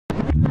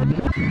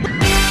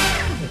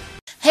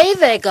Hey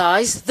there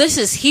guys, this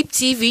is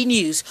HipTv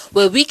News,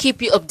 where we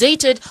keep you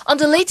updated on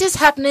the latest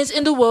happenings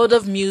in the world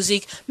of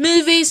music,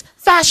 movies,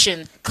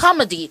 fashion,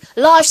 comedy,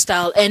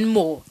 lifestyle and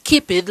more.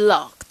 Keep it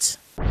locked.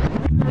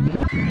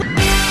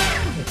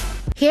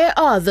 Here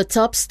are the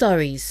top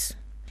stories.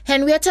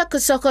 Henrietta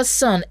Kosoko's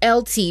son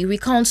LT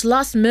recounts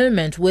last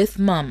moment with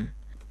mum.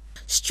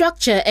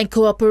 Structure and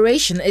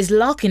cooperation is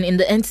lacking in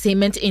the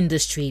entertainment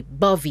industry,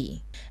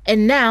 Bovey.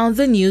 And now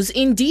the news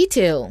in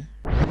detail.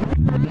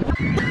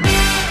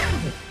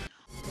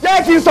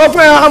 Jẹ́ kí n sọ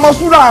fún ẹ ọmọ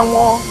súra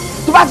wọn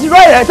tó bá ti rọ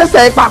ìrẹ́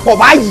tẹ́sẹ̀ papọ̀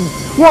báyìí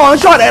wọn ń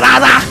ṣọ̀rẹ́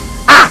rárá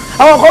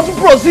àwọn kan tún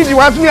proceed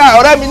wọn tún ní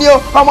ọ̀rẹ́ mi ní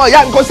ọmọ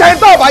ìyá mi kò sẹ́ni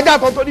tó bá jà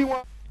tán torí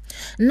wọn.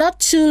 Not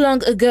too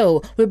long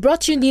ago, we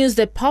brought you news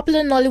that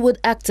popular Nollywood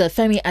actor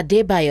Femi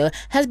Adebayo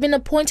has been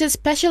appointed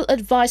special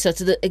advisor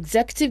to the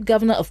executive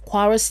governor of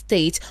Kwara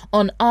State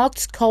on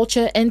arts,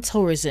 culture and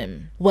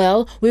tourism.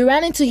 Well, we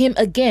ran into him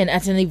again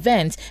at an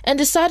event and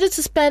decided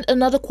to spend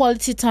another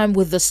quality time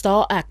with the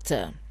star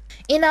actor.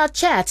 In our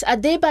chat,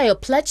 Adebayo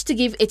pledged to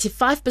give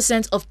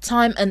 85% of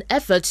time and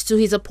effort to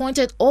his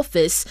appointed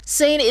office,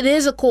 saying it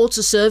is a call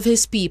to serve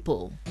his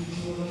people.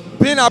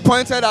 Being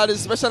appointed as a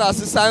special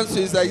assistant to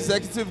his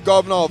executive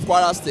governor of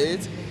Kwara State,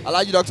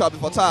 Alhaji Dr.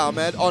 Abdulfatah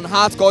Ahmed, on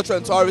art, culture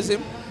and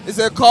tourism is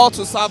a call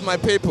to serve my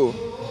people.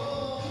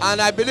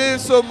 And I believe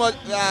so much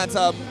that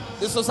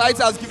the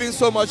society has given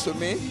so much to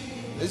me.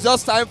 It's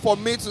just time for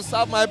me to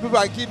serve my people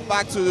and give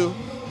back to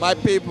my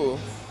people.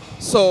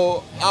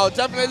 So I'll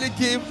definitely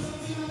give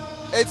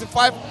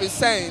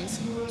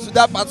 85% to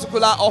that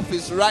particular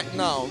office right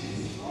now.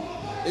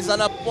 It's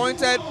an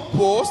appointed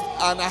post,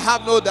 and I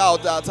have no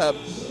doubt that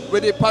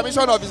with the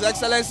permission of His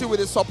Excellency, with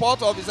the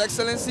support of His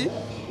Excellency,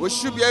 we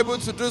should be able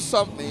to do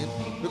something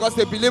because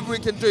they believe we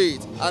can do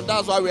it, and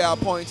that's why we are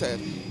appointed.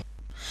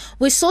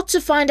 We sought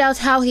to find out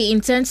how he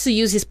intends to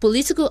use his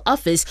political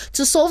office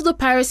to solve the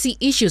piracy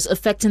issues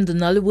affecting the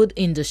Nollywood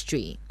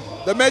industry.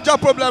 The major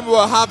problem we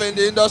have in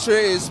the industry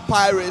is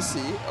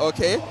piracy,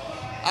 okay?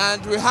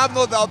 And we have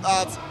no doubt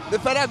that the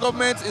federal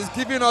government is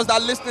giving us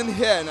that listening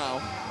here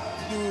now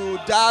to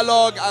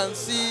dialogue and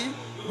see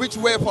which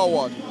way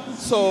forward.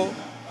 So,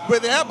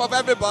 with the help of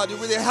everybody,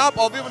 with the help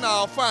of even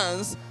our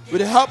fans,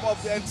 with the help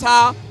of the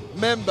entire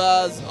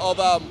members of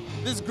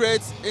this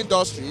great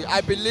industry,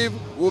 I believe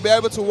we'll be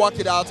able to work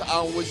it out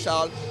and we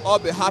shall all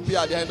be happy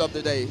at the end of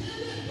the day.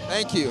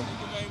 Thank you.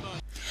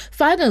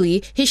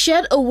 Finally, he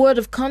shared a word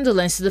of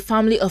condolence to the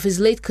family of his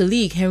late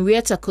colleague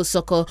Henrietta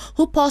Kosoko,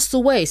 who passed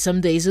away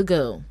some days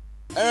ago.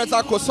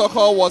 Henrietta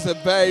Kosoko was a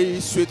very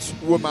sweet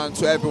woman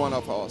to every one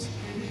of us.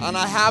 And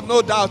I have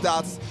no doubt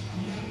that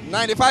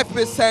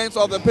 95%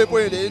 of the people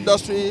in the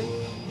industry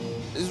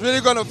is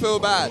really going to feel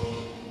bad.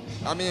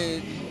 I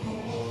mean,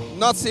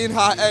 not seeing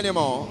her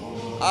anymore.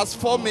 As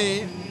for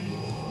me,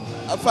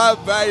 I felt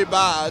very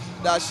bad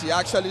that she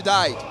actually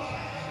died.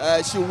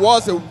 She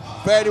was a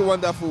very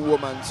wonderful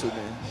woman to me.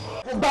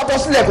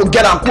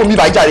 Get and call me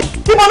by Jerry.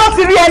 Tí mo náà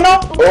ti rí ẹ ná.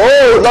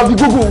 Oh, lọ bí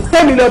Google.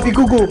 Fẹ́mi lọ bí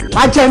Google.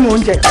 Má jẹun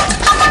oúnjẹ.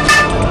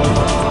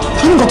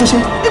 Kí ni nǹkan tó ṣe?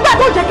 Nígbà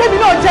tó jẹ́ kémi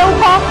náà jẹun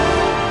kọ́.